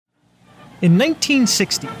In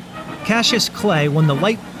 1960, Cassius Clay won the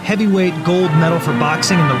light heavyweight gold medal for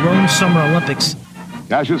boxing in the Rome Summer Olympics.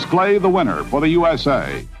 Cassius Clay, the winner for the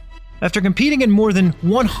USA. After competing in more than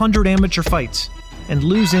 100 amateur fights and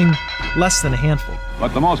losing less than a handful.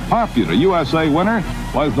 But the most popular USA winner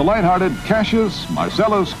was the lighthearted Cassius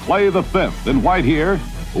Marcellus Clay V in white here,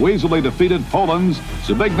 who easily defeated Poland's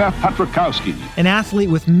Zbigniew Piotrkowski. An athlete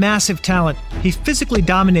with massive talent, he physically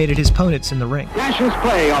dominated his opponents in the ring. Cassius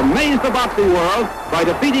Clay amazed the boxing world by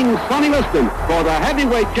defeating Sonny Liston for the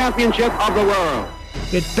heavyweight championship of the world.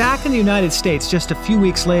 Yet back in the United States just a few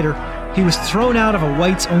weeks later, he was thrown out of a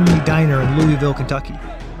whites-only diner in Louisville, Kentucky.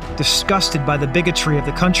 Disgusted by the bigotry of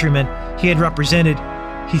the countrymen he had represented,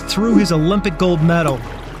 he threw his Olympic gold medal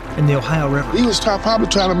in the Ohio River. He was probably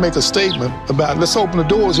trying to make a statement about, let's open the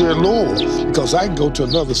doors here in Louisville, because I can go to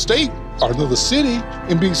another state or another city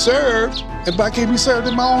and be served, if I can't be served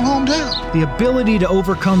in my own hometown. The ability to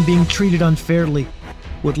overcome being treated unfairly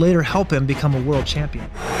would later help him become a world champion.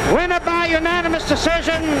 Winner by unanimous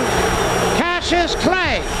decision, Cassius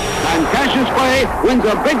Clay. And Cassius Clay wins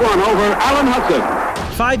a big one over Alan Hudson.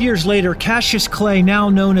 5 years later, Cassius Clay, now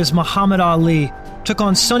known as Muhammad Ali, took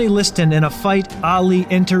on Sonny Liston in a fight Ali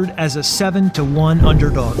entered as a 7-1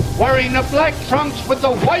 underdog. Wearing the black trunks with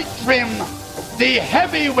the white trim, the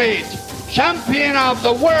heavyweight champion of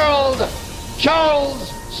the world,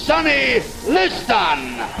 Charles Sonny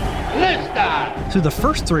Liston. Through the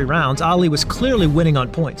first 3 rounds, Ali was clearly winning on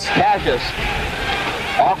points. Cassius,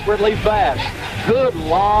 awkwardly fast. Good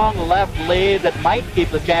long left lead that might keep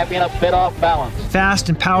the champion a bit off balance. Fast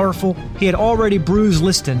and powerful, he had already bruised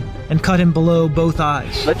Liston and cut him below both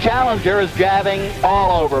eyes. The challenger is jabbing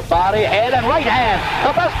all over, body, head, and right hand.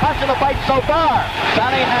 The best punch of the fight so far.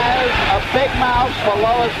 Sonny has a big mouth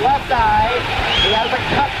below his left eye. He has a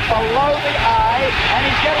cut below the eye, and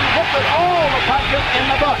he's getting hit with all the punches in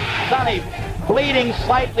the book. Sonny bleeding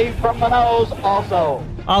slightly from the nose also.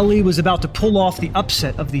 Ali was about to pull off the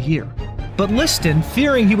upset of the year. But Liston,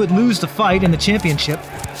 fearing he would lose the fight and the championship,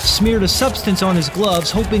 smeared a substance on his gloves,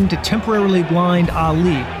 hoping to temporarily blind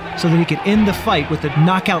Ali so that he could end the fight with a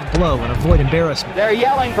knockout blow and avoid embarrassment. They're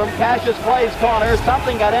yelling from Cassius Clay's corner.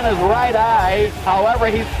 Something got in his right eye. However,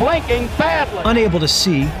 he's blinking badly. Unable to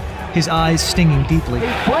see, his eyes stinging deeply.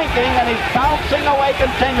 He's blinking and he's bouncing away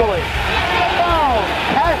continually. No,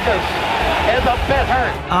 Cassius is a bit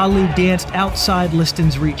hurt. Ali danced outside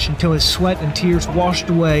Liston's reach until his sweat and tears washed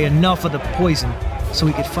away enough of the poison so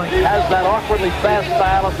he could fight. He has that awkwardly fast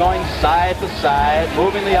style of going side to side,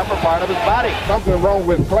 moving the upper part of his body. Something wrong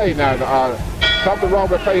with Clay now. Something wrong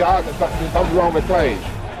with Clay. Something wrong with Clay.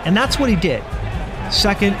 And that's what he did,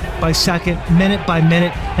 second by second, minute by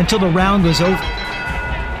minute, until the round was over.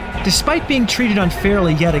 Despite being treated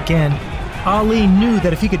unfairly yet again, Ali knew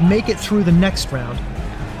that if he could make it through the next round,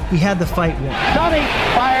 he had the fight won. Sonny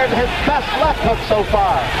fired his best left hook so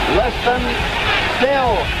far. Liston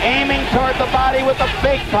still aiming toward the body with the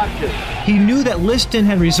big punches. He knew that Liston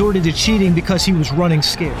had resorted to cheating because he was running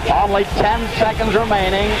scared. Only 10 seconds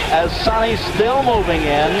remaining as Sonny still moving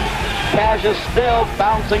in. Cassius still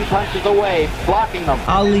bouncing punches away, blocking them.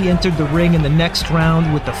 Ali entered the ring in the next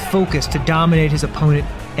round with the focus to dominate his opponent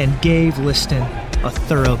and gave Liston a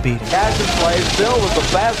thorough beating. Cassius Clay still with the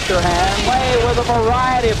faster hand, Clay with a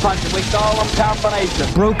variety of punches. We call them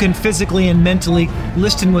combinations. Broken physically and mentally,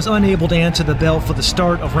 Liston was unable to answer the bell for the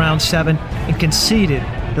start of round 7 and conceded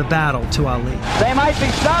the battle to Ali. They might be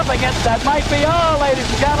stopping it. That might be all, ladies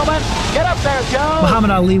and gentlemen. Get up there, Joe.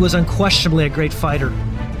 Muhammad Ali was unquestionably a great fighter,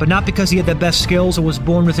 but not because he had the best skills or was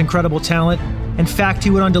born with incredible talent. In fact,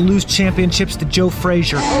 he went on to lose championships to Joe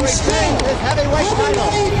Frazier. And still, his heavyweight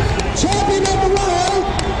title, champion of the world,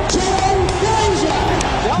 Joe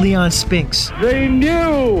Frazier. Leon Spinks. The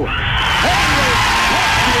new heavyweight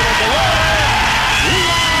champion of the world,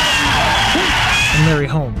 Leon Spinks. And Larry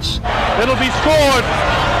Holmes. It'll be scored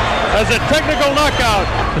as a technical knockout.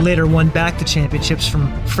 He later won back the championships from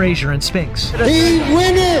Frazier and Spinks. The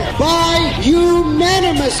winner by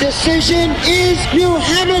unanimous decision is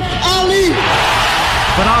Muhammad Ali.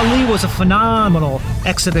 But Ali was a phenomenal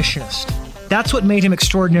exhibitionist. That's what made him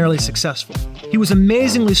extraordinarily successful. He was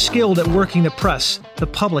amazingly skilled at working the press, the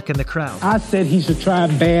public, and the crowd. I said he should try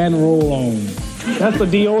Ban Roll-On. That's the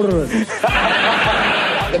deodorant.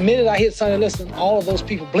 The minute I hit Sonny Liston, all of those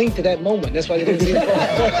people blinked at that moment. That's why they didn't see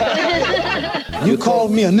it. You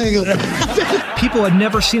called me a nigga. People had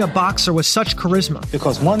never seen a boxer with such charisma.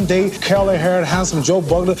 Because one day, Curly Haired, handsome Joe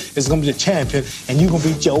Bugler is going to be the champion, and you're going to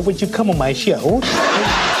be Joe, would you come on my show?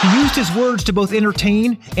 He used his words to both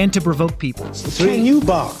entertain and to provoke people. Can you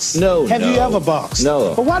box? No. Have you ever boxed?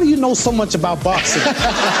 No. But why do you know so much about boxing?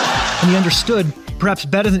 And he understood perhaps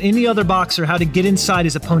better than any other boxer, how to get inside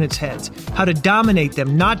his opponent's heads, how to dominate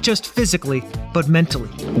them, not just physically, but mentally.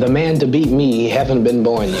 The man to beat me haven't been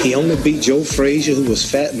born yet. He only beat Joe Frazier, who was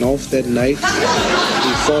fat and off that night.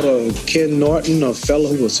 He fought Ken Norton, a fellow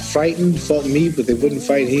who was frightened, fought me, but they wouldn't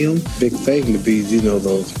fight him. Big thing to be,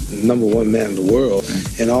 the number one man in the world.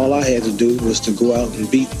 And all I had to do was to go out and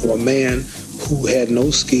beat a man who had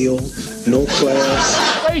no skill, no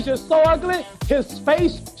class. Frazier's so ugly, his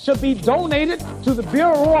face should be donated to the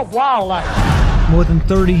Bureau of Wildlife. More than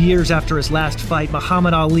 30 years after his last fight,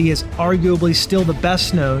 Muhammad Ali is arguably still the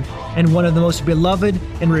best known and one of the most beloved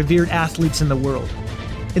and revered athletes in the world.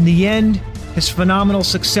 In the end, his phenomenal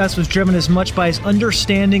success was driven as much by his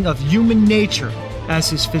understanding of human nature as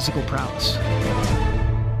his physical prowess.